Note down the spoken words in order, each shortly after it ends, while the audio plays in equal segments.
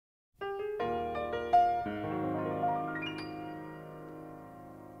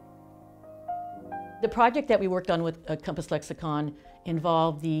The project that we worked on with Compass Lexecon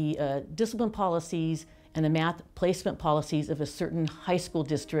involved the discipline policies and the math placement policies of a certain high school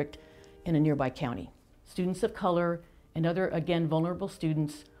district in a nearby county. Students of color and other, again, vulnerable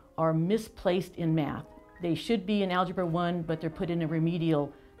students are misplaced in math. They should be in Algebra 1, but they're put in a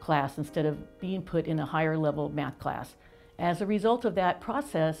remedial class instead of being put in a higher level math class. As a result of that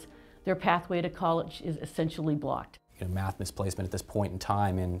process, their pathway to college is essentially blocked. Math misplacement at this point in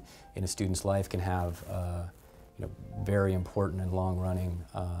time in a student's life can have very important and long-running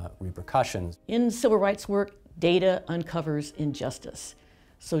repercussions. In civil rights work, data uncovers injustice.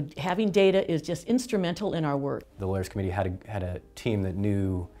 So having data is just instrumental in our work. The Lawyers Committee had a team that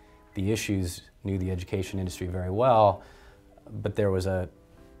knew the issues, knew the education industry very well, but there was a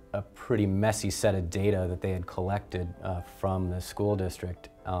pretty messy set of data that they had collected from the school district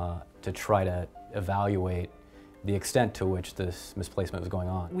to try to evaluate the extent to which this misplacement was going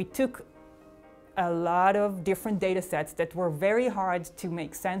on. We took a lot of different data sets that were very hard to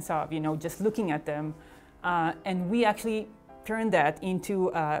make sense of, just looking at them, and we actually turned that into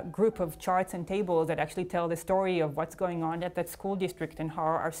a group of charts and tables that actually tell the story of what's going on at that school district and how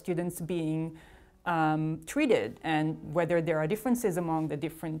are students being treated and whether there are differences among the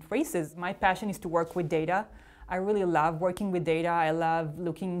different races. My passion is to work with data. I really love working with data. I love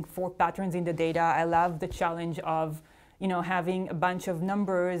looking for patterns in the data. I love the challenge of having a bunch of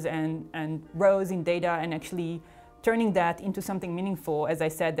numbers and rows in data and actually turning that into something meaningful, as I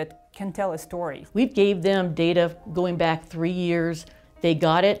said, that can tell a story. We gave them data going back 3 years. They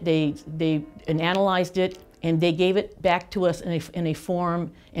got it, they analyzed it, and they gave it back to us in a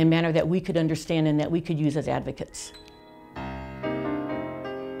form and manner that we could understand and that we could use as advocates.